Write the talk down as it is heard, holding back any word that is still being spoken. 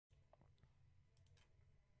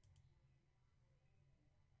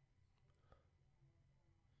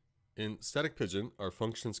In static pigeon, our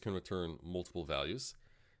functions can return multiple values.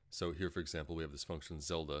 So here, for example, we have this function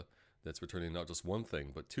Zelda that's returning not just one thing,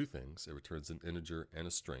 but two things. It returns an integer and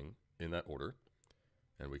a string in that order.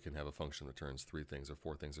 And we can have a function that returns 3 things or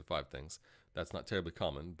 4 things or 5 things. That's not terribly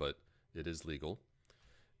common, but it is legal.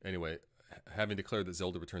 Anyway, having declared that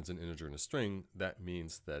Zelda returns an integer and a string, that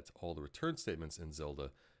means that all the return statements in Zelda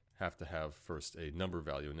have to have first a number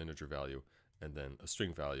value, an integer value, and then a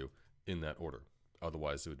string value in that order.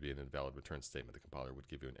 Otherwise, it would be an invalid return statement. The compiler would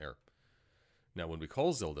give you an error. Now, when we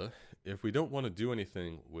call Zelda, if we don't want to do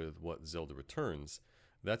anything with what Zelda returns,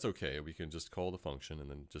 that's okay. We can just call the function and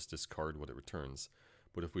then just discard what it returns.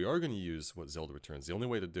 But if we are going to use what Zelda returns, the only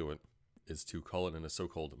way to do it is to call it in a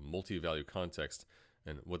so-called multi-value context.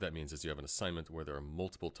 And what that means is you have an assignment where there are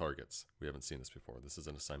multiple targets. We haven't seen this before. This is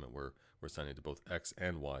an assignment where we're assigning to both x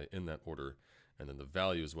and y in that order. And then the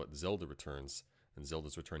value is what Zelda returns. And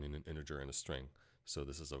Zelda's returning an integer and a string. So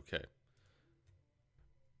this is okay.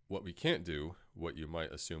 What we can't do, what you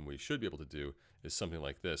might assume we should be able to do, is something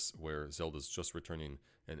like this, where Zelda's just returning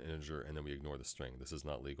an integer and then we ignore the string. This is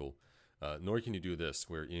not legal. Nor can you do this,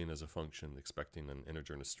 where in is a function expecting an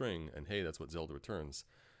integer and a string, and hey, that's what Zelda returns.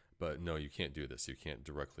 But no, you can't do this. You can't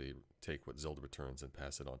directly take what Zelda returns and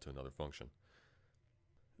pass it on to another function.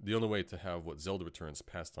 The only way to have what Zelda returns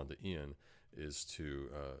passed on to Ian is to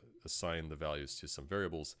assign the values to some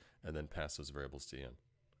variables and then pass those variables to Ian.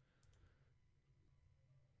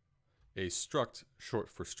 A struct, short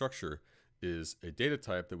for structure, is a data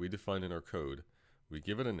type that we define in our code. We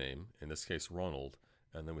give it a name, in this case Ronald,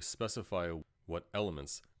 and then we specify what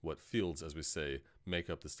elements, what fields, as we say, make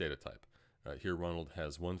up this data type. Here Ronald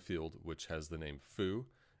has one field which has the name foo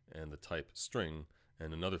and the type string,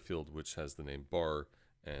 and another field which has the name bar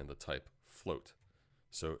and the type float.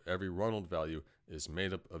 So every Ronald value is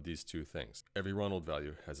made up of these two things. Every Ronald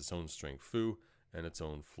value has its own string foo and its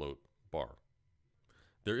own float bar.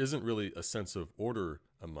 There isn't really a sense of order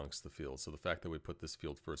amongst the fields, so the fact that we put this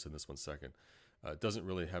field first and this one second doesn't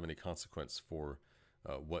really have any consequence for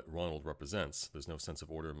what Ronald represents. There's no sense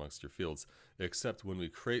of order amongst your fields, except when we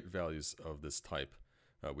create values of this type.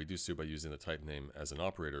 We do so by using the type name as an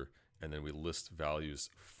operator, and then we list values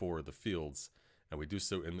for the fields, and we do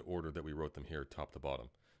so in the order that we wrote them here, top to bottom.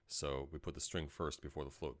 So we put the string first before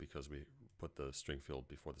the float because we put the string field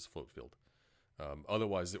before this float field.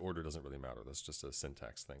 Otherwise, the order doesn't really matter. That's just a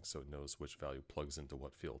syntax thing, so it knows which value plugs into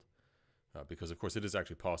what field. Because, of course, it is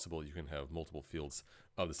actually possible you can have multiple fields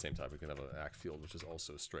of the same type. We can have an ACK field, which is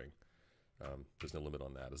also a string. There's no limit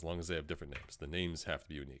on that, as long as they have different names. The names have to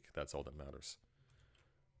be unique. That's all that matters.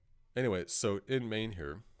 Anyway, so in main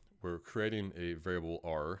here, we're creating a variable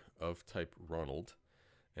r of type Ronald.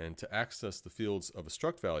 And to access the fields of a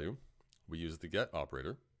struct value, we use the get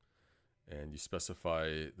operator. And you specify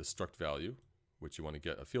the struct value, which you want to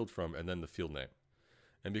get a field from, and then the field name.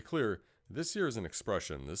 And be clear, this here is an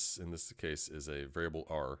expression. This, in this case, is a variable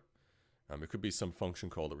r. It could be some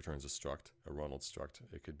function call that returns a struct, a Ronald struct.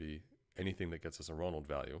 It could be anything that gets us a Ronald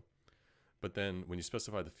value. But then when you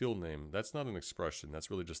specify the field name, that's not an expression. That's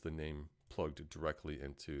really just the name plugged directly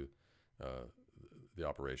into the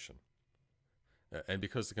operation. And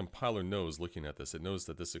because the compiler knows, looking at this, it knows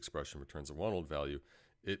that this expression returns a Ronald value,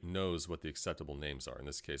 it knows what the acceptable names are. In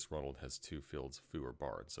this case, Ronald has two fields, foo or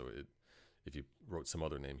bar. So if you wrote some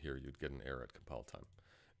other name here, you'd get an error at compile time.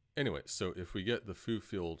 Anyway, so if we get the foo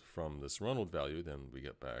field from this Ronald value, then we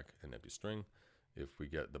get back an empty string. If we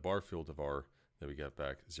get the bar field of r, then we get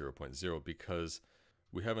back 0.0 because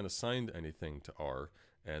we haven't assigned anything to r,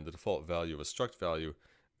 and the default value of a struct value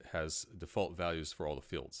has default values for all the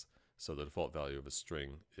fields. So the default value of a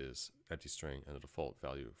string is empty string, and the default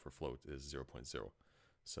value for float is 0.0.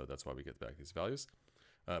 So that's why we get back these values.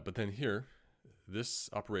 But then here, this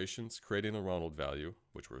operation's creating a Ronald value,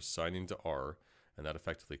 which we're assigning to r, and that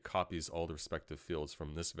effectively copies all the respective fields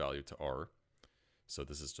from this value to r. So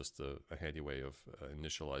this is just a handy way of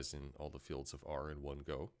initializing all the fields of r in one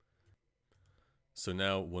go. So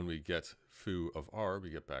now when we get foo of r, we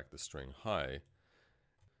get back the string hi.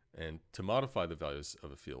 And to modify the values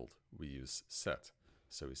of a field, we use set.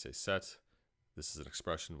 So we say set, this is an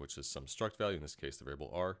expression which is some struct value, in this case the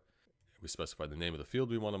variable r. We specify the name of the field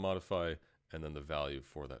we want to modify, and then the value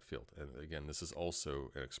for that field. And again, this is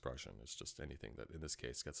also an expression. It's just anything that, in this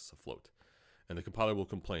case, gets us a float. And the compiler will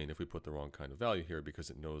complain if we put the wrong kind of value here because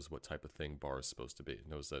it knows what type of thing bar is supposed to be. It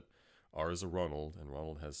knows that r is a Ronald, and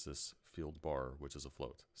Ronald has this field bar, which is a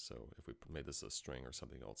float. So if we made this a string or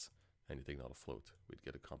something else, anything not a float, we'd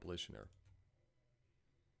get a compilation error.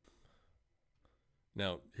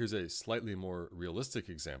 Now, here's a slightly more realistic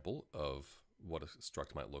example of what a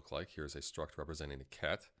struct might look like. Here's a struct representing a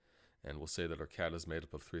cat, And we'll say that our cat is made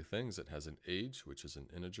up of three things. It has an age, which is an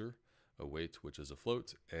integer, a weight, which is a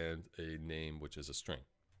float, and a name, which is a string.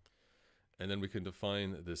 And then we can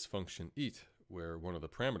define this function eat, where one of the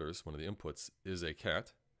parameters, one of the inputs, is a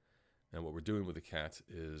cat. And what we're doing with the cat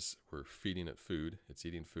is we're feeding it food. It's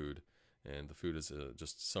eating food, and the food is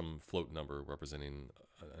just some float number representing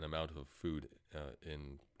an amount of food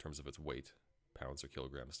in terms of its weight, pounds or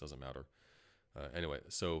kilograms, doesn't matter. Anyway,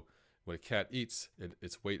 so when a cat eats,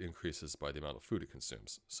 its weight increases by the amount of food it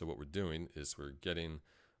consumes. So what we're doing is we're getting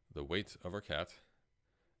the weight of our cat,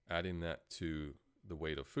 adding that to the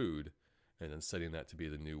weight of food, and then setting that to be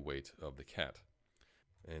the new weight of the cat.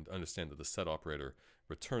 And understand that the set operator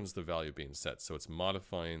returns the value being set. So it's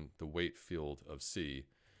modifying the weight field of C,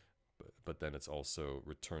 but then it's also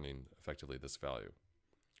returning effectively this value.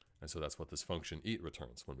 And so that's what this function eat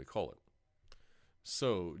returns when we call it.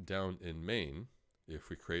 So down in main, if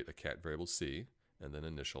we create a cat variable C and then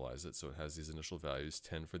initialize it, so it has these initial values,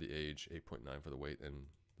 10 for the age, 8.9 for the weight, and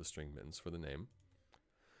the string mittens for the name.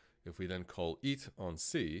 If we then call eat on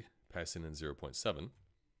C, passing in 0.7,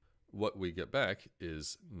 what we get back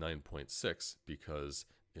is 9.6, because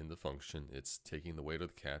in the function it's taking the weight of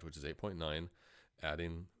the cat, which is 8.9,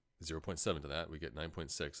 adding 0.7 to that, we get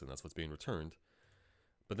 9.6, and that's what's being returned.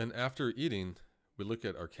 But then after eating, we look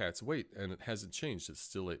at our cat's weight, and it hasn't changed. It's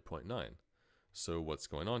still 8.9. So what's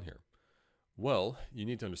going on here? Well, you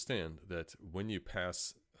need to understand that when you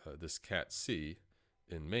pass this cat C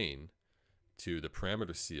in main to the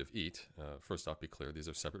parameter C of eat, first off, be clear, these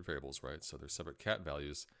are separate variables, right? So they're separate cat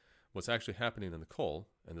values. What's actually happening in the call,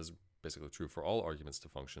 and this is basically true for all arguments to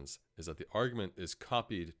functions, is that the argument is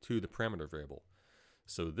copied to the parameter variable.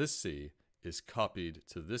 So this C is copied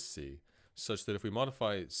to this C, such that if we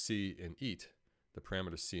modify C in eat, the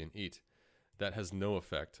parameter C in eat, that has no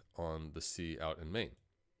effect on the C out in main.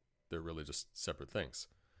 They're really just separate things.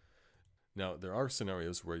 Now, there are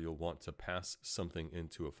scenarios where you'll want to pass something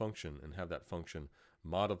into a function and have that function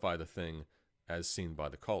modify the thing as seen by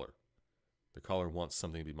the caller. The caller wants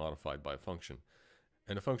something to be modified by a function.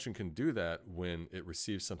 And a function can do that when it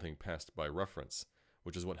receives something passed by reference,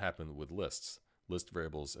 which is what happened with lists. List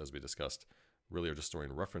variables, as we discussed, really are just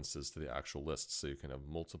storing references to the actual list, so you can have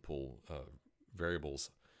multiple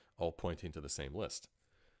variables all pointing to the same list.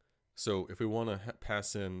 So if we want to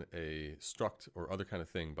pass in a struct or other kind of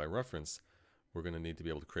thing by reference, we're going to need to be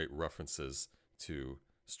able to create references to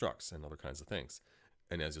structs and other kinds of things.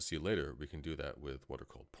 And as you'll see later, we can do that with what are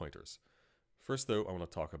called pointers. First, though, I want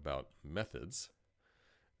to talk about methods.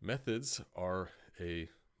 Methods are a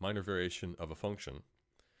minor variation of a function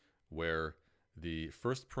where the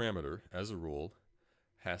first parameter, as a rule,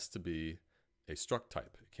 has to be a struct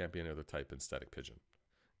type. It can't be any other type in static pigeon.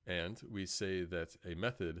 And we say that a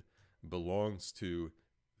method belongs to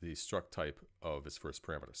the struct type of its first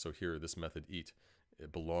parameter. So here, this method eat,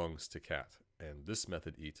 it belongs to cat, and this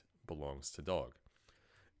method eat belongs to dog.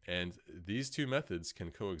 And these two methods can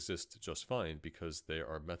coexist just fine because they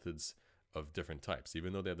are methods of different types,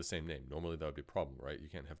 even though they have the same name. Normally that would be a problem, right? You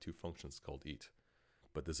can't have two functions called eat.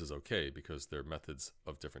 But this is okay because they're methods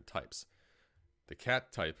of different types. The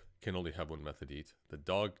cat type can only have one method eat. The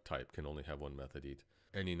dog type can only have one method eat.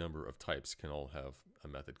 Any number of types can all have a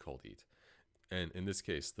method called eat. And in this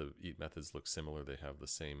case, the eat methods look similar. They have the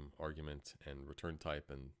same argument and return type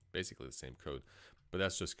and basically the same code. But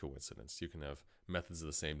that's just coincidence. You can have methods of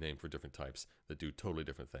the same name for different types that do totally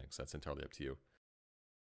different things. That's entirely up to you.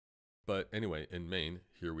 But anyway, in main,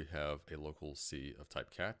 here we have a local C of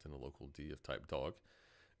type cat and a local D of type dog.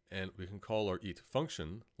 And we can call our eat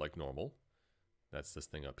function like normal. That's this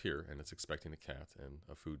thing up here, and it's expecting a cat and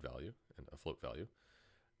a food value and a float value.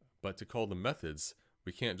 But to call the methods,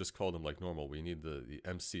 we can't just call them like normal. We need the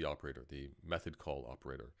MC operator, the method call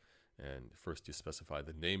operator. And first you specify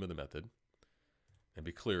the name of the method. And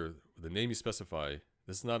be clear, the name you specify,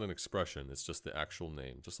 this is not an expression, it's just the actual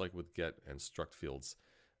name, just like with get and struct fields.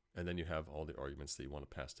 And then you have all the arguments that you want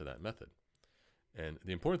to pass to that method. And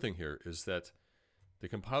the important thing here is that the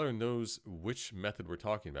compiler knows which method we're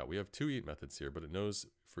talking about. We have two eat methods here, but it knows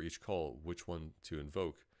for each call which one to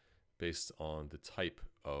invoke based on the type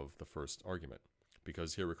of the first argument.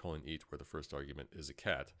 Because here we're calling eat where the first argument is a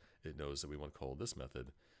cat, it knows that we want to call this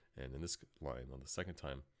method. And in this line, on the second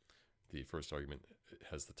time, the first argument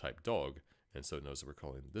has the type dog, and so it knows that we're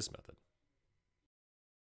calling this method.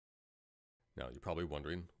 Now, you're probably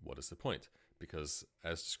wondering, what is the point? Because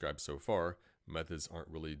as described so far, methods aren't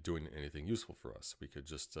really doing anything useful for us. We could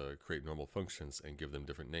just create normal functions and give them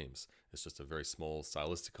different names. It's just a very small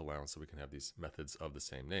stylistic allowance so we can have these methods of the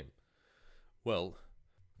same name. Well,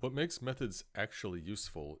 what makes methods actually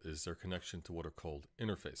useful is their connection to what are called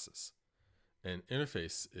interfaces. An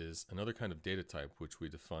interface is another kind of data type which we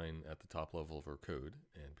define at the top level of our code,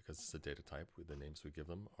 and because it's a data type, the names we give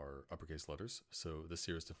them are uppercase letters. So this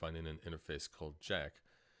here is defining an interface called Jack.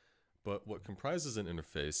 But what comprises an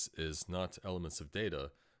interface is not elements of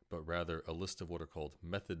data, but rather a list of what are called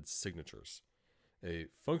method signatures. A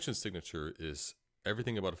function signature is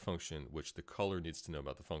everything about a function which the caller needs to know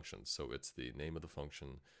about the function. So it's the name of the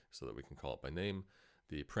function so that we can call it by name,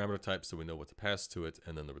 the parameter type so we know what to pass to it,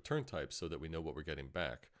 and then the return type so that we know what we're getting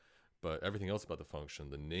back. But everything else about the function,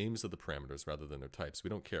 the names of the parameters rather than their types, we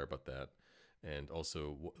don't care about that. And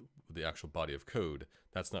also the actual body of code,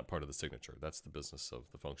 that's not part of the signature. That's the business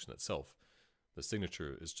of the function itself. The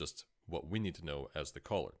signature is just what we need to know as the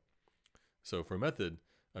caller. So for a method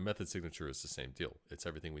signature is the same deal. It's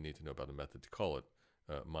everything we need to know about a method to call it,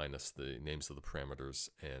 minus the names of the parameters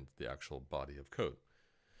and the actual body of code.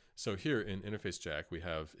 So here in interface Jack, we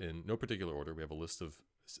have, in no particular order, we have a list of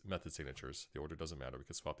method signatures. The order doesn't matter. We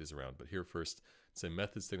can swap these around. But here first, it's a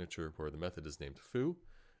method signature where the method is named foo,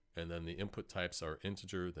 and then the input types are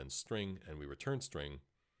integer, then string, and we return string,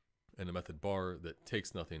 and a method bar that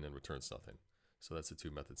takes nothing and returns nothing. So that's the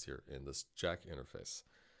two methods here in this Jack interface.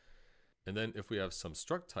 And then if we have some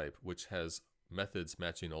struct type which has methods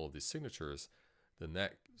matching all of these signatures, then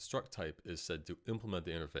that struct type is said to implement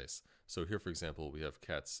the interface. So here, for example, we have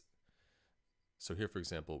cats. So here, for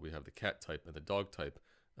example, we have the cat type and the dog type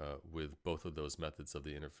with both of those methods of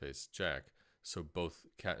the interface Jack. So both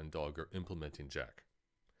cat and dog are implementing Jack.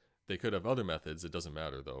 They could have other methods. It doesn't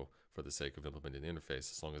matter, though, for the sake of implementing the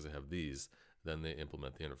interface. As long as they have these, then they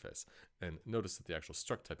implement the interface. And notice that the actual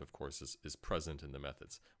struct type, of course, is present in the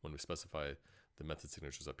methods. When we specify the method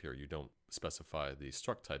signatures up here, you don't specify the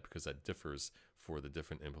struct type because that differs for the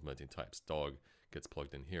different implementing types. Dog gets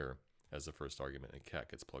plugged in here as the first argument, and cat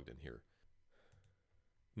gets plugged in here.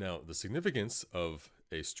 Now, the significance of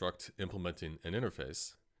a struct implementing an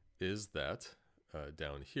interface is that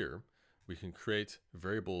down here, we can create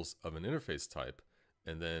variables of an interface type,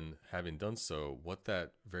 and then having done so, what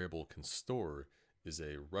that variable can store is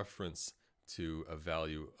a reference to a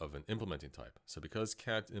value of an implementing type. So because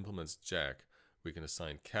cat implements Jack, we can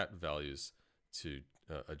assign cat values to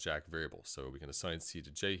a Jack variable. So we can assign C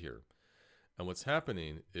to J here. And what's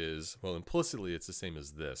happening is, well, implicitly it's the same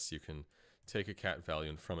as this. You can take a cat value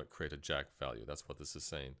and from it create a Jack value. That's what this is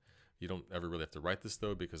saying. You don't ever really have to write this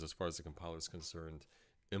though, because as far as the compiler is concerned,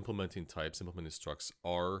 implementing types, implementing structs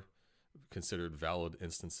are considered valid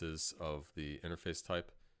instances of the interface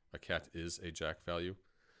type. A cat is a Jack value.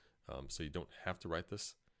 So you don't have to write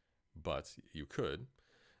this, but you could.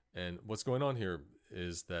 And what's going on here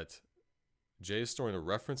is that J is storing a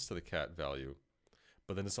reference to the cat value,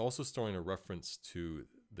 but then it's also storing a reference to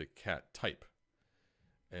the cat type.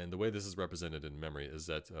 And the way this is represented in memory is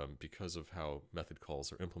that because of how method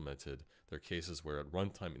calls are implemented, there are cases where at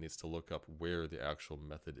runtime it needs to look up where the actual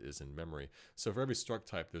method is in memory. So for every struct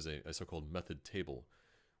type, there's a so-called method table,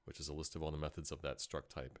 which is a list of all the methods of that struct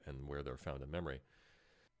type and where they're found in memory.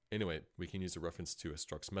 Anyway, we can use a reference to a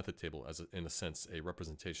struct's method table as, in a sense, a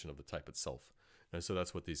representation of the type itself. And so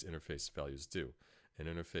that's what these interface values do. An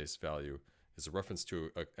interface value is a reference to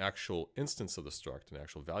an actual instance of the struct, an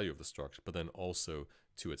actual value of the struct, but then also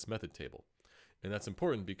to its method table. And that's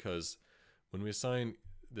important because when we assign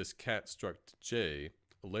this cat struct J,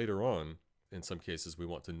 later on, in some cases, we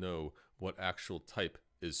want to know what actual type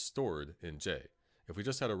is stored in J. If we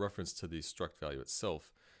just had a reference to the struct value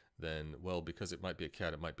itself, then, well, because it might be a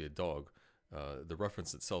cat, it might be a dog, the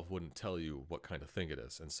reference itself wouldn't tell you what kind of thing it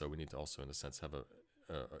is. And so we need to also, in a sense, have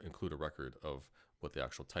include a record of what the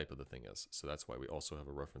actual type of the thing is. So that's why we also have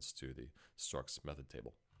a reference to the struct's method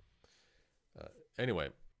table. Anyway,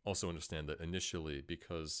 also understand that initially,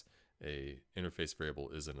 because a interface variable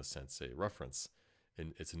is in a sense a reference,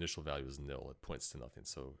 and its initial value is nil, it points to nothing.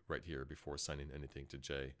 So right here, before assigning anything to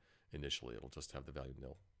J, initially it'll just have the value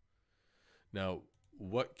nil. Now,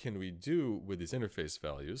 what can we do with these interface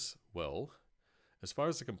values? Well, as far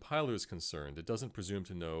as the compiler is concerned, it doesn't presume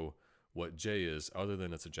to know what J is other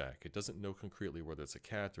than it's a Jack. It doesn't know concretely whether it's a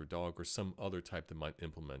cat or dog or some other type that might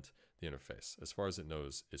implement the interface. As far as it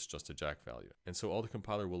knows, it's just a Jack value. And so all the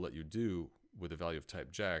compiler will let you do with a value of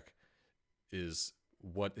type Jack is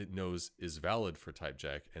what it knows is valid for type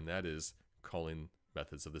Jack, and that is calling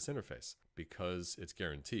methods of this interface. Because it's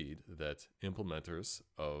guaranteed that implementers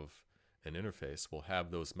of an interface will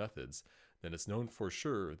have those methods, then it's known for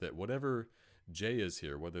sure that whatever J is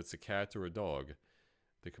here, whether it's a cat or a dog,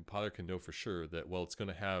 the compiler can know for sure that, well, it's going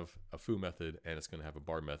to have a foo method and it's going to have a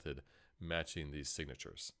bar method matching these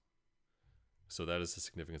signatures. So that is the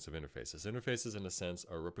significance of interfaces. Interfaces, in a sense,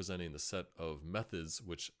 are representing the set of methods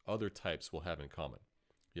which other types will have in common.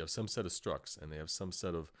 You have some set of structs, and they have some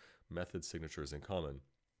set of method signatures in common.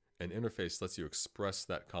 An interface lets you express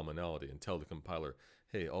that commonality and tell the compiler,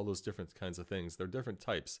 hey, all those different kinds of things, they're different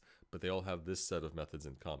types, but they all have this set of methods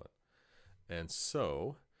in common. And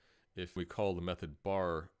so, if we call the method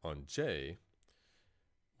bar on J,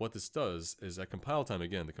 what this does is at compile time,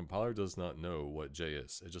 again, the compiler does not know what J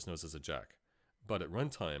is. It just knows it's a jack. But at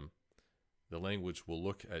runtime, the language will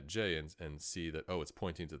look at J and see that, oh, it's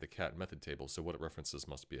pointing to the cat method table, so what it references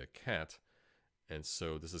must be a cat. And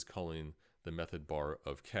so this is calling the method bar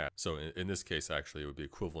of cat. So in this case, actually, it would be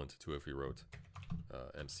equivalent to if we wrote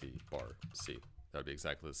MC bar C. That would be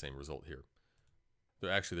exactly the same result here.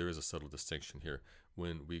 Actually, there is a subtle distinction here.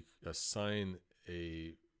 When we assign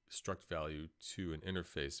a struct value to an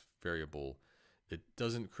interface variable, it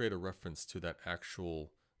doesn't create a reference to that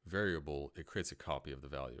actual variable, it creates a copy of the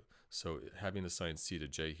value. So having assigned C to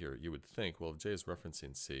J here, you would think, well, if J is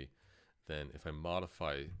referencing C, then if I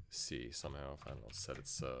modify C somehow, if I don't know, set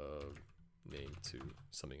its name to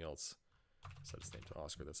something else, set its name to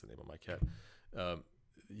Oscar, that's the name of my cat,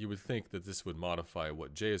 you would think that this would modify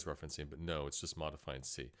what J is referencing, but no, it's just modifying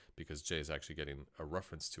C, because J is actually getting a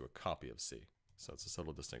reference to a copy of C. So it's a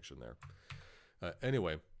subtle distinction there.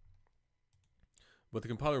 Anyway, what the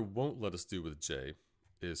compiler won't let us do with J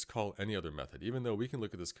is call any other method, even though we can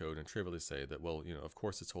look at this code and trivially say that, well, you know, of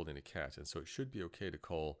course it's holding a cat, and so it should be okay to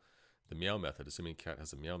call the meow method, assuming cat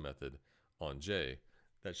has a meow method on J.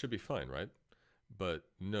 That should be fine, right? But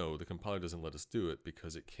no, the compiler doesn't let us do it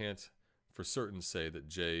because it can't for certain say that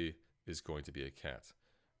J is going to be a cat.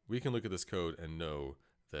 We can look at this code and know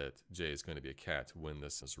that J is going to be a cat when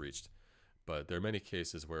this is reached. But there are many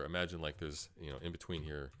cases where, imagine like there's, you know, in between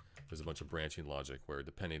here, there's a bunch of branching logic where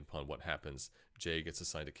depending upon what happens, J gets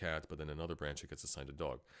assigned a cat, but then another branch it gets assigned a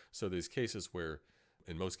dog. So there's cases where,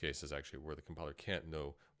 in most cases actually, where the compiler can't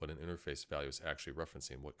know what an interface value is actually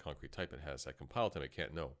referencing, what concrete type it has. At compile time, it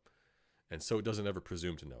can't know. And so it doesn't ever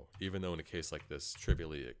presume to know, even though in a case like this,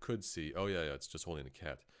 trivially, it could see, oh yeah, it's just holding a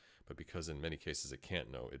cat. But because in many cases it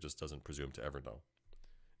can't know, it just doesn't presume to ever know.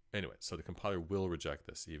 Anyway, so the compiler will reject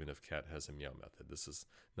this, even if cat has a meow method. This is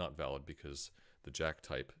not valid because the jack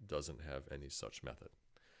type doesn't have any such method.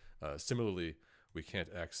 Similarly, we can't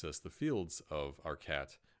access the fields of our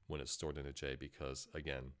cat when it's stored in a J because,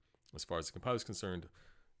 again, as far as the compiler is concerned,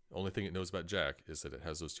 the only thing it knows about jack is that it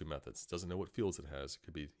has those two methods. It doesn't know what fields it has. It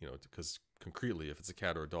could be, you know, because concretely, if it's a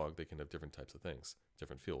cat or a dog, they can have different types of things,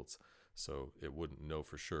 different fields. So it wouldn't know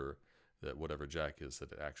for sure that whatever jack is,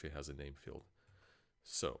 that it actually has a name field.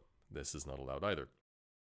 So this is not allowed either.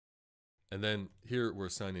 And then here we're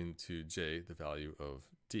assigning to J the value of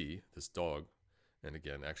D, this dog. And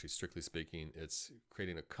again, actually, strictly speaking, it's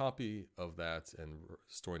creating a copy of that and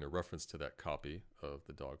storing a reference to that copy of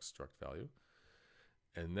the dog struct value.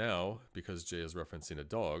 And now, because J is referencing a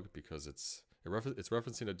dog, because it's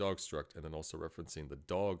referencing a dog struct and then also referencing the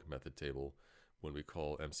dog method table, when we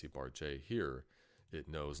call MC bar J here, it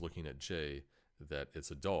knows, looking at J, that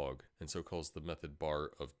it's a dog, and so calls the method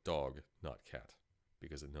bar of dog, not cat,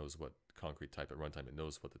 because it knows what concrete type at runtime, it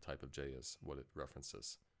knows what the type of J is, what it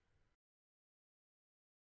references.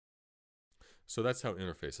 So that's how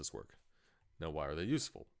interfaces work. Now, why are they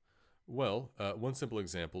useful? Well, one simple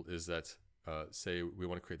example is that say we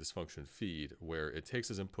want to create this function feed where it takes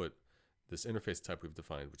as input this interface type we've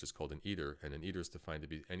defined, which is called an eater, and an eater is defined to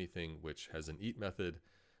be anything which has an eat method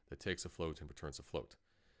that takes a float and returns a float.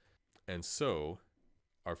 And so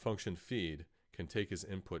our function feed can take as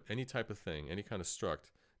input any type of thing, any kind of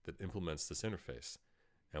struct that implements this interface.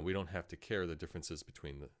 And we don't have to care the differences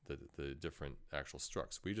between the different actual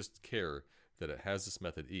structs. We just care that it has this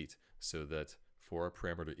method eat, so that for our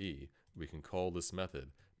parameter e, we can call this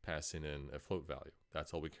method passing in a float value.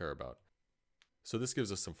 That's all we care about. So this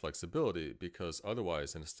gives us some flexibility, because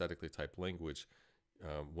otherwise in a statically typed language,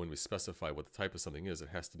 when we specify what the type of something is, it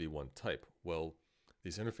has to be one type. Well,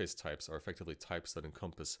 these interface types are effectively types that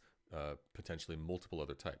encompass potentially multiple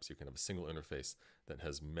other types. You can have a single interface that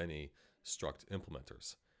has many struct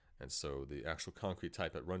implementers. And so the actual concrete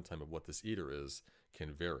type at runtime of what this eater is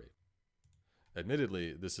can vary.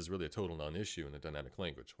 Admittedly, this is really a total non-issue in a dynamic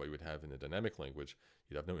language. What you would have in a dynamic language,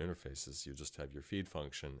 you'd have no interfaces. You just have your feed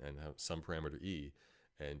function and have some parameter e,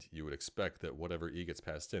 and you would expect that whatever e gets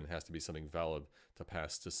passed in has to be something valid to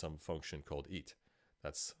pass to some function called eat.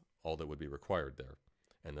 That's all that would be required there.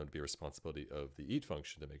 And that would be a responsibility of the eat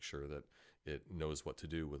function to make sure that it knows what to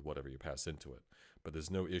do with whatever you pass into it. But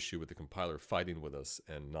there's no issue with the compiler fighting with us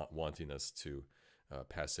and not wanting us to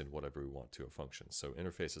pass in whatever we want to a function. So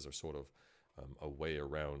interfaces are sort of a way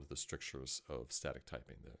around the strictures of static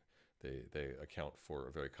typing. They account for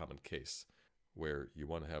a very common case where you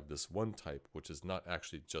want to have this one type, which is not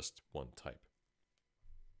actually just one type.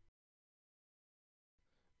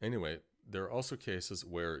 Anyway, there are also cases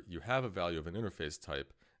where you have a value of an interface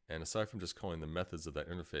type, and aside from just calling the methods of that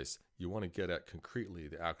interface, you want to get at concretely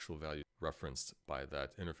the actual value referenced by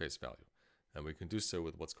that interface value. And we can do so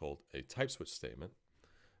with what's called a type switch statement.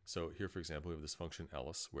 So here, for example, we have this function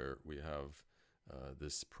Alice, where we have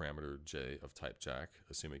this parameter j of type jack.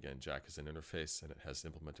 Assume again jack is an interface and it has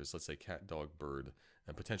implementers, let's say cat, dog, bird,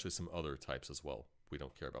 and potentially some other types as well. We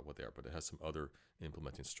don't care about what they are, but it has some other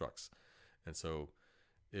implementing structs. And so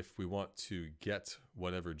if we want to get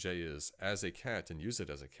whatever j is as a cat and use it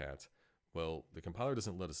as a cat, well, the compiler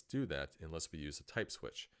doesn't let us do that unless we use a type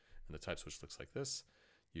switch. And the type switch looks like this.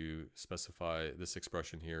 You specify this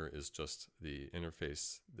expression here is just the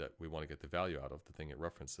interface that we want to get the value out of, the thing it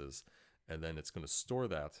references, and then it's going to store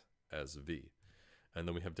that as v. And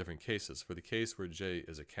then we have different cases. For the case where j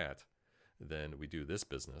is a cat, then we do this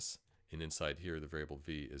business, and inside here the variable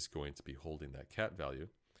v is going to be holding that cat value.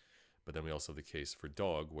 But then we also have the case for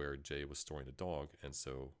dog where j was storing a dog, and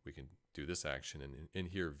so we can do this action, and in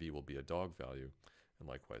here v will be a dog value, and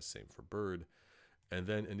likewise same for bird. And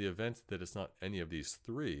then in the event that it's not any of these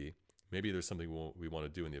three, maybe there's something we want to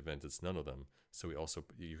do in the event it's none of them. So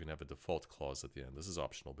you can have a default clause at the end. This is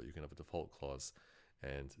optional, but you can have a default clause,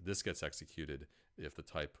 and this gets executed if the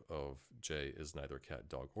type of j is neither cat,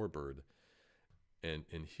 dog, or bird. And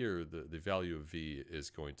in here, the value of v is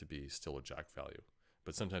going to be still a jack value.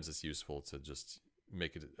 But sometimes it's useful to just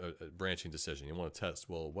make it a branching decision. You want to test,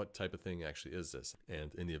 well, what type of thing actually is this?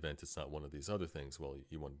 And in the event it's not one of these other things, well,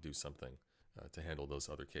 you want to do something to handle those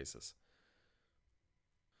other cases.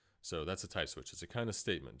 So that's a type switch. It's a kind of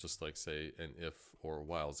statement, just like, say, an if or a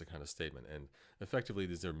while is a kind of statement. And effectively,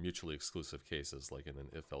 these are mutually exclusive cases, like in an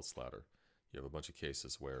if-else ladder. You have a bunch of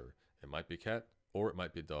cases where it might be a cat, or it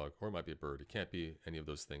might be a dog, or it might be a bird. It can't be any of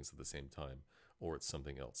those things at the same time, or it's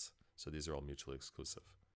something else. So these are all mutually exclusive.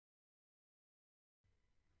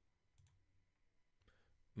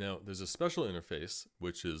 Now, there's a special interface,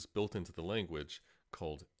 which is built into the language,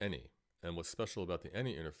 called any. And what's special about the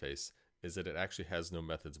any interface is that it actually has no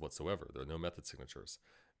methods whatsoever. There are no method signatures.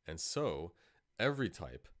 And so every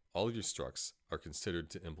type, all of your structs, are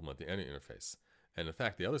considered to implement the any interface. And in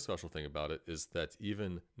fact, the other special thing about it is that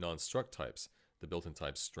even non-struct types, the built-in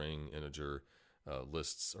types, string, integer,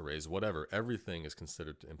 lists, arrays, whatever, everything is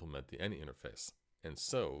considered to implement the any interface. And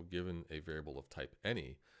so, given a variable of type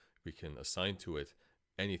any, we can assign to it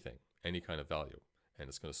anything, any kind of value. And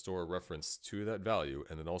it's going to store a reference to that value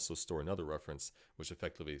and then also store another reference, which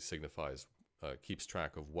effectively signifies, keeps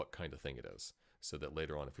track of what kind of thing it is. So that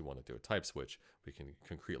later on, if we want to do a type switch, we can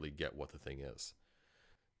concretely get what the thing is.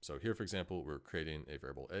 So here, for example, we're creating a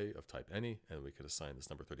variable a of type any, and we could assign this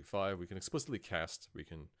number 35. We can explicitly cast, we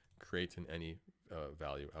can create an any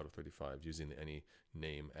value out of 35 using the any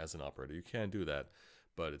name as an operator. You can do that,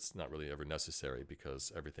 but it's not really ever necessary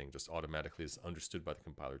because everything just automatically is understood by the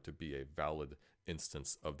compiler to be a valid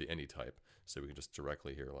instance of the any type. So we can just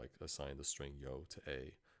directly here like assign the string yo to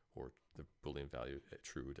a, or the Boolean value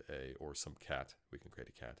true to a, or some cat. We can create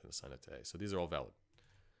a cat and assign it to a. So these are all valid.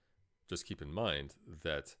 Just keep in mind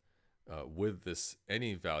that with this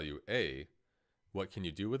any value a, what can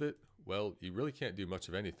you do with it? Well, you really can't do much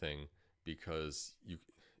of anything because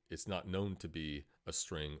it's not known to be a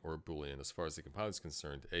string or a Boolean. As far as the compiler is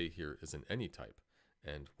concerned, a here is an any type.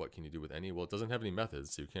 And what can you do with any? Well, it doesn't have any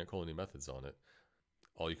methods, so you can't call any methods on it.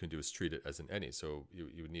 All you can do is treat it as an any. So you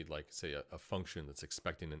would need, like, say, a function that's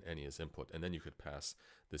expecting an any as input, and then you could pass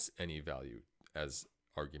this any value as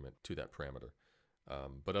argument to that parameter.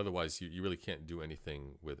 But otherwise, you really can't do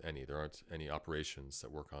anything with any. There aren't any operations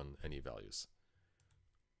that work on any values.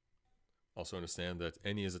 Also understand that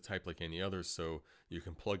any is a type like any other, so you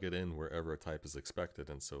can plug it in wherever a type is expected.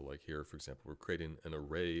 And so like here, for example, we're creating an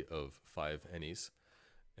array of 5 any's.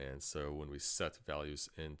 And so when we set values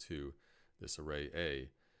into this array A,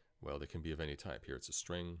 well, they can be of any type. Here it's a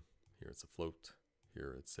string, here it's a float,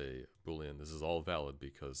 here it's a Boolean. This is all valid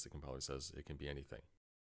because the compiler says it can be anything.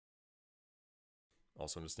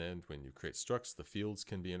 Also understand when you create structs, the fields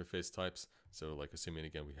can be interface types. So like assuming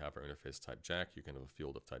again we have our interface type jack, you can have a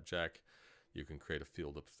field of type jack. You can create a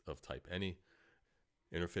field of type any.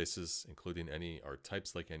 Interfaces, including any, are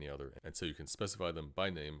types like any other, and so you can specify them by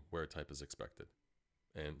name where a type is expected.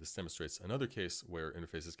 And this demonstrates another case where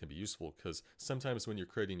interfaces can be useful, because sometimes when you're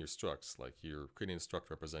creating your structs, like you're creating a struct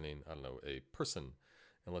representing, I don't know, a person,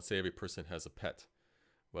 and let's say every person has a pet.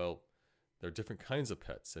 Well, there are different kinds of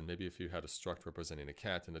pets, and maybe if you had a struct representing a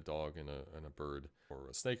cat and a dog and a bird or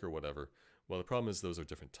a snake or whatever, well, the problem is those are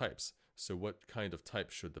different types. So what kind of type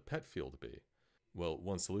should the pet field be? Well,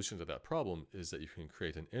 one solution to that problem is that you can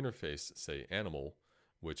create an interface, say animal,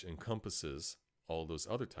 which encompasses all those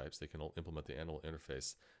other types. They can all implement the animal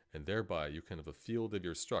interface, and thereby you can have a field of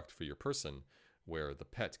your struct for your person where the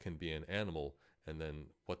pet can be an animal, and then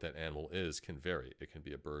what that animal is can vary. It can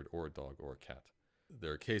be a bird or a dog or a cat.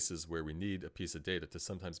 There are cases where we need a piece of data to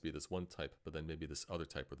sometimes be this one type, but then maybe this other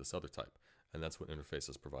type or this other type, and that's what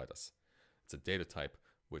interfaces provide us. It's a data type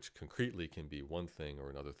which concretely can be one thing or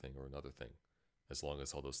another thing or another thing, as long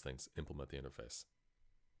as all those things implement the interface.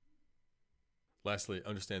 Lastly,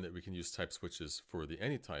 understand that we can use type switches for the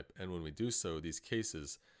any type, and when we do so, these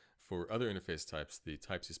cases for other interface types, the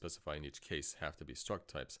types you specify in each case have to be struct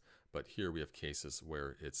types, but here we have cases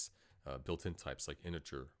where it's built-in types like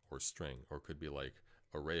integer or string, or could be like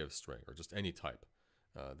array of string, or just any type.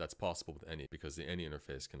 That's possible with any, because the any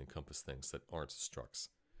interface can encompass things that aren't structs.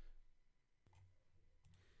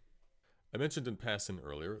 I mentioned in passing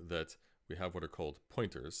earlier that we have what are called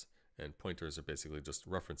pointers, and pointers are basically just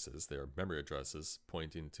references. They are memory addresses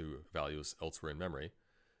pointing to values elsewhere in memory.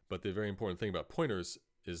 But the very important thing about pointers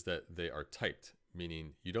is that they are typed,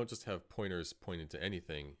 meaning you don't just have pointers pointing to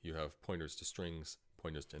anything. You have pointers to strings,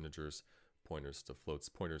 pointers to integers, pointers to floats,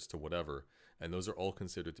 pointers to whatever, and those are all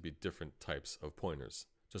considered to be different types of pointers.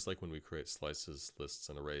 Just like when we create slices, lists,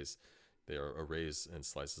 and arrays, they are arrays and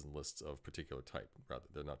slices and lists of particular type. Rather,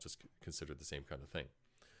 they're not just considered the same kind of thing.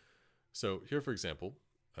 So here, for example,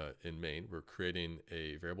 in main, we're creating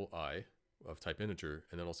a variable I of type integer,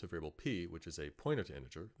 and then also a variable p, which is a pointer to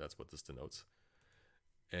integer. That's what this denotes.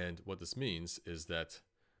 And what this means is that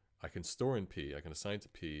I can store in p, I can assign to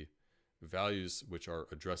p values which are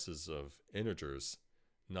addresses of integers,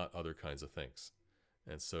 not other kinds of things.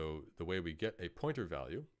 And so the way we get a pointer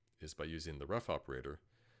value is by using the ref operator,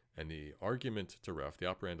 and the argument to ref, the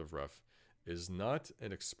operand of ref, is not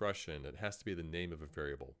an expression. It has to be the name of a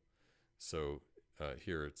variable. So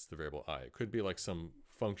here it's the variable I. It could be like some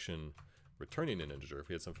function returning an integer. If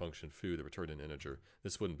we had some function foo that returned an integer,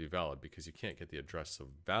 this wouldn't be valid because you can't get the address of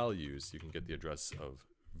values. You can get the address of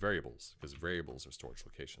variables, because variables are storage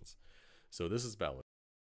locations. So this is valid.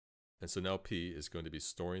 And so now p is going to be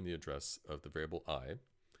storing the address of the variable I.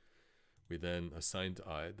 We then assign to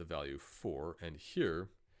I the value 4, and here,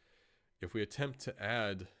 if we attempt to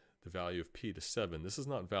add the value of p to 7, this is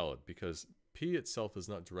not valid because p itself is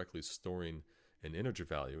not directly storing an integer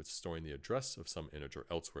value. It's storing the address of some integer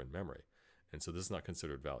elsewhere in memory. And so this is not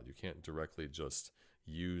considered valid. You can't directly just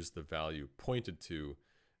use the value pointed to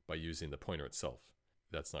by using the pointer itself.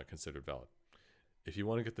 That's not considered valid. If you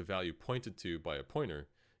want to get the value pointed to by a pointer,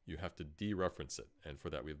 you have to dereference it. And for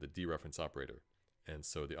that, we have the dereference operator. And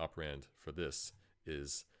so the operand for this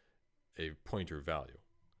is a pointer value.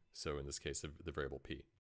 So in this case, the variable p.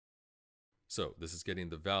 So this is getting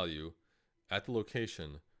the value at the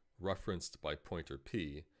location referenced by pointer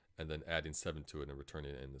p, and then adding 7 to it and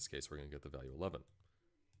returning it. In this case, we're going to get the value 11.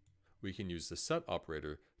 We can use the set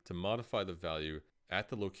operator to modify the value at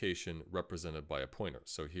the location represented by a pointer.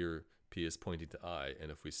 So here, p is pointing to I,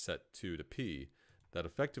 and if we set 2 to p, that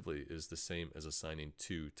effectively is the same as assigning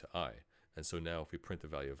 2 to I. And so now if we print the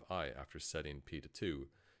value of I after setting p to 2,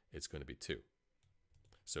 it's going to be 2.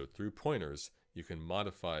 So through pointers, you can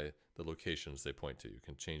modify the locations they point to. You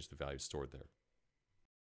can change the value stored there.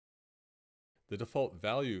 The default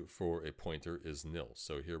value for a pointer is nil.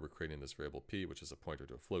 So here we're creating this variable p, which is a pointer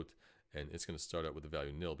to a float, and it's going to start out with the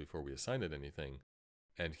value nil before we assign it anything.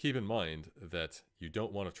 And keep in mind that you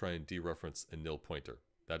don't want to try and dereference a nil pointer.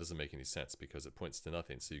 That doesn't make any sense because it points to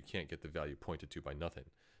nothing, so you can't get the value pointed to by nothing.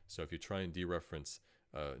 So if you try and dereference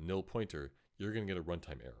a nil pointer, you're going to get a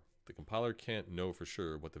runtime error. The compiler can't know for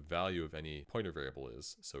sure what the value of any pointer variable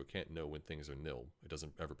is, so it can't know when things are nil. It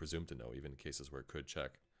doesn't ever presume to know, even in cases where it could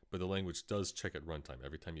check. But the language does check at runtime.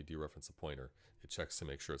 Every time you dereference a pointer, it checks to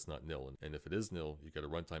make sure it's not nil. And if it is nil, you get a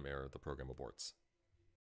runtime error, the program aborts.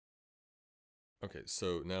 Okay,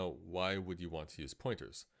 so now why would you want to use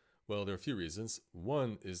pointers? Well, there are a few reasons.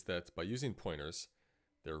 One is that by using pointers,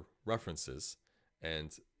 they're references,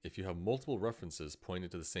 and if you have multiple references pointing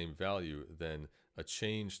to the same value, then a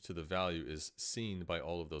change to the value is seen by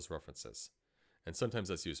all of those references. And sometimes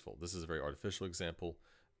that's useful. This is a very artificial example,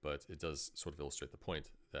 but it does sort of illustrate the point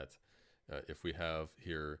that if we have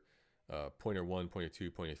here pointer 1, pointer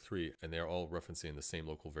 2, pointer 3, and they're all referencing the same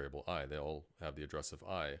local variable I, they all have the address of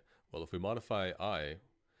I. Well, if we modify I,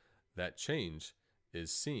 that change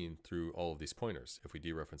is seen through all of these pointers. If we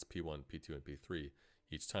dereference P1, P2, and P3,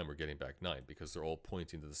 each time we're getting back 9 because they're all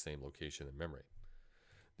pointing to the same location in memory.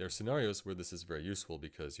 There are scenarios where this is very useful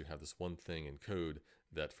because you have this one thing in code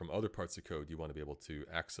that from other parts of code you want to be able to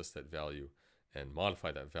access that value and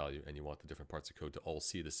modify that value, and you want the different parts of code to all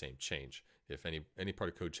see the same change. If any part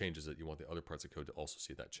of code changes it, you want the other parts of code to also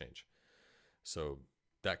see that change. So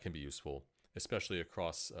that can be useful, especially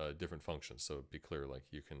across different functions. So be clear, like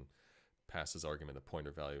you can pass as argument a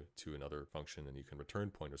pointer value to another function, and you can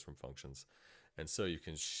return pointers from functions. And so you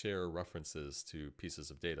can share references to pieces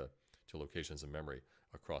of data, to locations in memory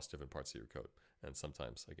across different parts of your code. And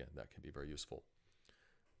sometimes, again, that can be very useful.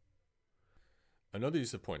 Another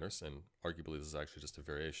use of pointers, and arguably this is actually just a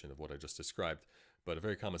variation of what I just described, but a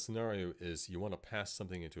very common scenario is you want to pass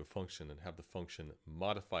something into a function and have the function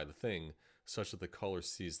modify the thing such that the caller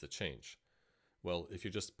sees the change. Well, if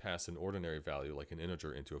you just pass an ordinary value like an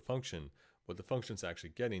integer into a function, what the function's actually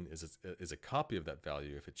getting is a copy of that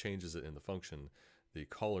value. If it changes it in the function, the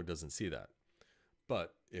caller doesn't see that.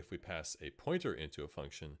 But if we pass a pointer into a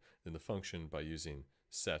function, then the function, by using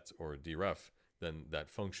set or deref, then that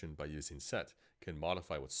function, by using set, can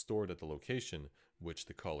modify what's stored at the location which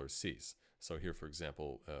the caller sees. So here, for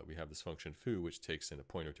example, we have this function foo, which takes in a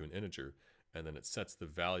pointer to an integer, and then it sets the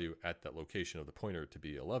value at that location of the pointer to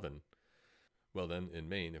be 11. Well then, in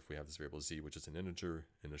main, if we have this variable z, which is an integer,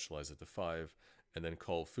 initialize it to 5, and then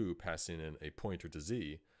call foo passing in a pointer to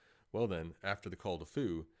z, well then, after the call to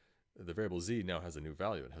foo, the variable z now has a new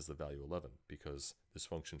value. It has the value 11, because this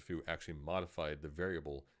function foo actually modified the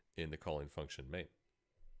variable in the calling function main.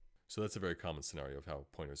 So that's a very common scenario of how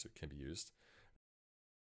pointers can be used.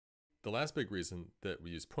 The last big reason that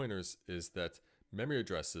we use pointers is that memory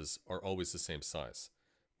addresses are always the same size.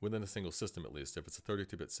 Within a single system, at least, if it's a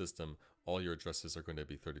 32-bit system, all your addresses are going to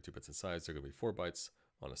be 32 bits in size. They're going to be 4 bytes.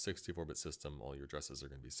 On a 64-bit system, all your addresses are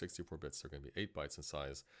going to be 64 bits. They're going to be 8 bytes in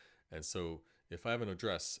size. And so if I have an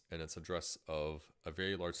address, and it's an address of a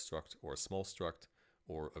very large struct or a small struct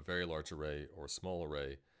or a very large array or a small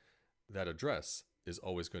array, that address is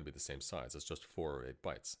always going to be the same size. It's just 4 or 8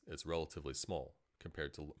 bytes. It's relatively small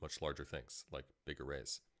compared to much larger things like big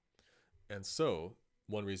arrays. And so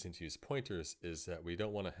one reason to use pointers is that we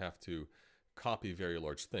don't want to have to copy very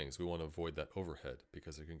large things. We want to avoid that overhead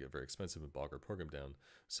because it can get very expensive and bog our program down.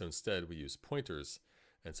 So instead we use pointers.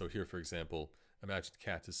 And so here, for example, imagine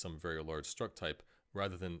cat is some very large struct type.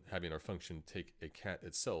 Rather than having our function take a cat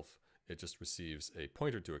itself, it just receives a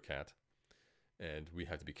pointer to a cat. And we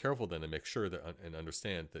have to be careful then to make sure that and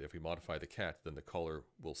understand that if we modify the cat, then the caller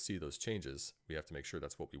will see those changes. We have to make sure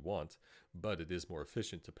that's what we want, but it is more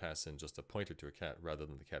efficient to pass in just a pointer to a cat rather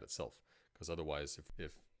than the cat itself. Because otherwise,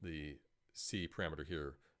 if the C parameter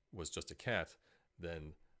here was just a cat,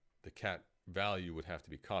 then the cat value would have to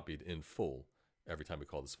be copied in full every time we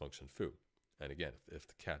call this function foo. And again, if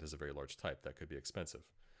the cat is a very large type, that could be expensive.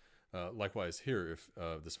 Likewise here, if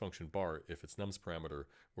this function bar, if its nums parameter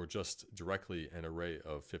were just directly an array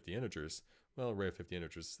of 50 integers, well, array of 50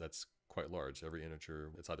 integers, that's quite large. Every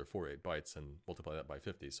integer, it's either 4 or 8 bytes, and multiply that by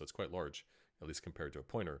 50, so it's quite large, at least compared to a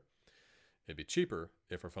pointer. It'd be cheaper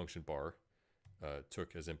if our function bar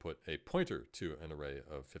took as input a pointer to an array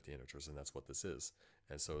of 50 integers, and that's what this is.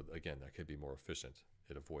 And so again, that could be more efficient.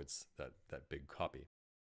 It avoids that big copy.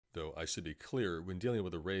 Though I should be clear, when dealing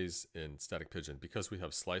with arrays in static pigeon, because we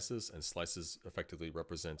have slices, and slices effectively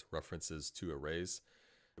represent references to arrays,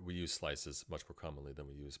 we use slices much more commonly than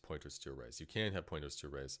we use pointers to arrays. You can have pointers to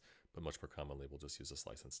arrays, but much more commonly we'll just use a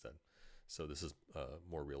slice instead. So this is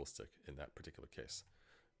more realistic in that particular case.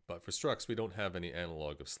 But for structs, we don't have any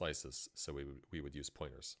analog of slices, so we would use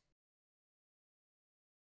pointers.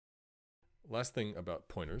 Last thing about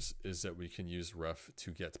pointers is that we can use ref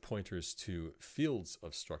to get pointers to fields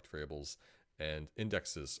of struct variables and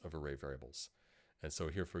indexes of array variables. And so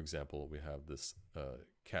here, for example, we have this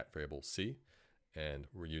cat variable c, and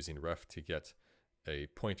we're using ref to get a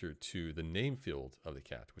pointer to the name field of the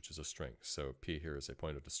cat, which is a string. So p here is a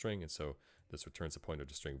pointer to string, and so this returns a pointer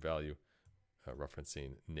to string value,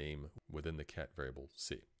 referencing name within the cat variable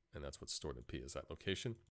c. And that's what's stored in p, is that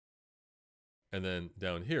location. And then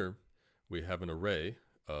down here, we have an array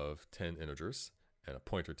of 10 integers and a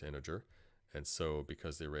pointer to integer. And so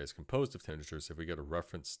because the array is composed of 10 integers, if we get a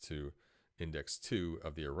reference to index 2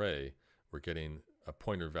 of the array, we're getting a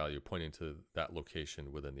pointer value pointing to that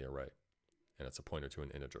location within the array. And it's a pointer to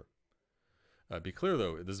an integer. Be clear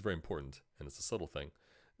though, this is very important, and it's a subtle thing.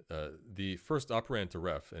 The first operand to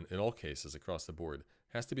ref, in all cases across the board,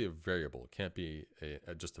 has to be a variable. It can't be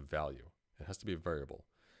just a value. It has to be a variable.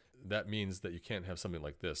 That means that you can't have something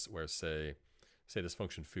like this where say this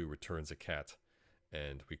function foo returns a cat,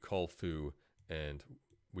 and we call foo and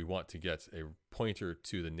we want to get a pointer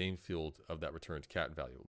to the name field of that returned cat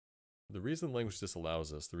value. The reason the language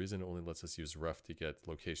disallows us, the reason it only lets us use ref to get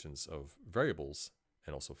locations of variables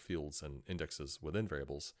and also fields and indexes within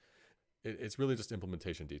variables, It's really just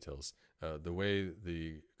implementation details. The way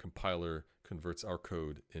the compiler converts our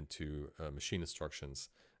code into machine instructions,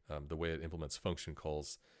 the way it implements function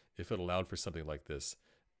calls, if it allowed for something like this,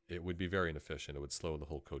 it would be very inefficient. It would slow the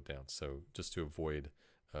whole code down. So just to avoid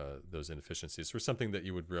those inefficiencies for something that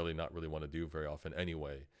you would really not really want to do very often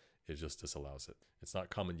anyway, it just disallows it. It's not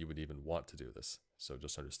common you would even want to do this. So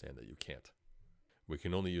just understand that you can't. We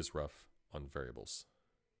can only use rough on variables.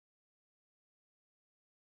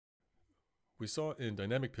 We saw in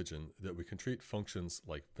Dynamic Pigeon that we can treat functions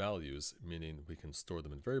like values, meaning we can store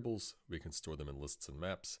them in variables, we can store them in lists and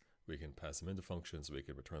maps, we can pass them into functions, we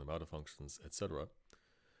can return them out of functions, etc.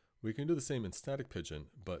 We can do the same in Static Pigeon,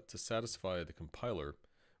 but to satisfy the compiler,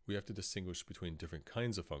 we have to distinguish between different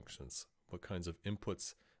kinds of functions, what kinds of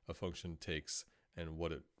inputs a function takes and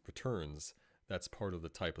what it returns. That's part of the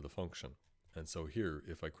type of the function. And so here,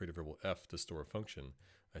 if I create a variable f to store a function,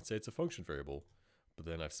 I'd say it's a function variable, but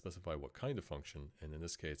then I've specified what kind of function, and in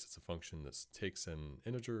this case it's a function that takes an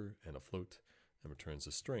integer and a float and returns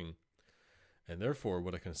a string. And therefore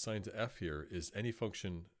what I can assign to f here is any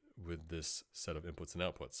function with this set of inputs and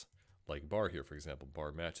outputs. Like bar here, for example,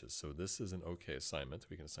 bar matches. So this is an okay assignment.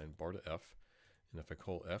 We can assign bar to f, and if I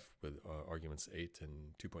call f with arguments 8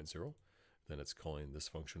 and 2.0, then it's calling this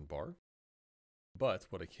function bar. But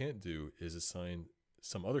what I can't do is assign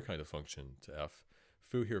some other kind of function to f.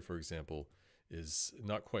 Foo here, for example, is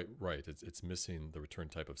not quite right. It's missing the return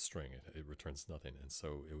type of string. It returns nothing, and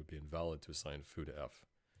so it would be invalid to assign foo to f.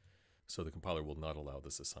 So the compiler will not allow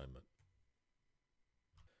this assignment.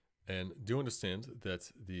 And do understand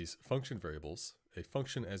that these function variables, a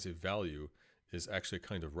function as a value is actually a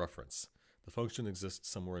kind of reference. The function exists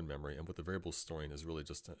somewhere in memory, and what the variable is storing is really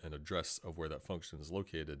just an address of where that function is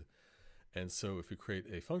located. And so if we create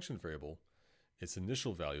a function variable, its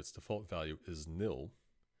initial value, its default value is nil.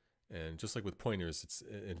 And just like with pointers, it's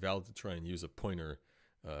invalid to try and use a pointer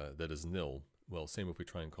that is nil. Well, same if we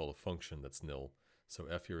try and call a function that's nil. So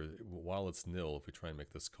f here, while it's nil, if we try and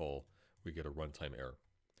make this call, we get a runtime error.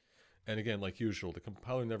 And again, like usual, the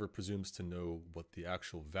compiler never presumes to know what the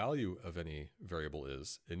actual value of any variable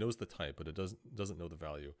is. It knows the type, but it doesn't know the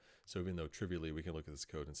value. So even though trivially we can look at this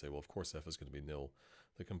code and say, well, of course f is going to be nil,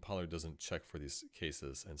 the compiler doesn't check for these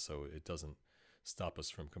cases, and so it doesn't stop us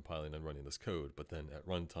from compiling and running this code. But then at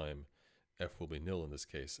runtime, f will be nil in this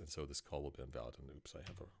case, and so this call will be invalid. And oops, I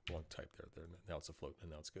have a wrong type there. Now it's a float, and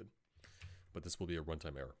now it's good. But this will be a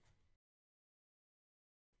runtime error.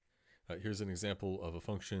 Here's an example of a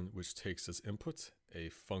function which takes as input a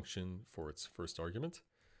function for its first argument.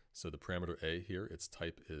 So the parameter a here, its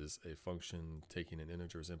type is a function taking an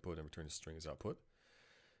integer as input and returning a string as output.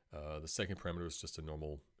 The second parameter is just a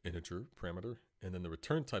normal integer parameter. And then the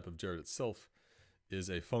return type of Jared itself is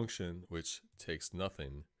a function which takes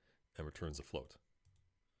nothing and returns a float.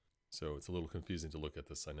 So it's a little confusing to look at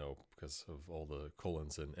this, I know, because of all the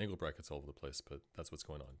colons and angle brackets all over the place, but that's what's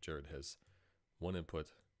going on. Jared has one input,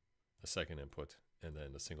 a second input, and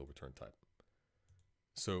then a single return type.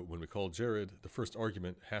 So when we call Jared, the first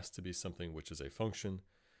argument has to be something which is a function,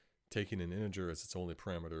 taking an integer as its only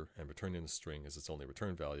parameter and returning a string as its only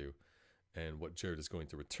return value. And what Jared is going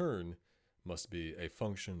to return must be a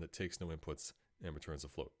function that takes no inputs and returns a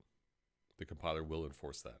float. The compiler will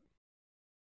enforce that.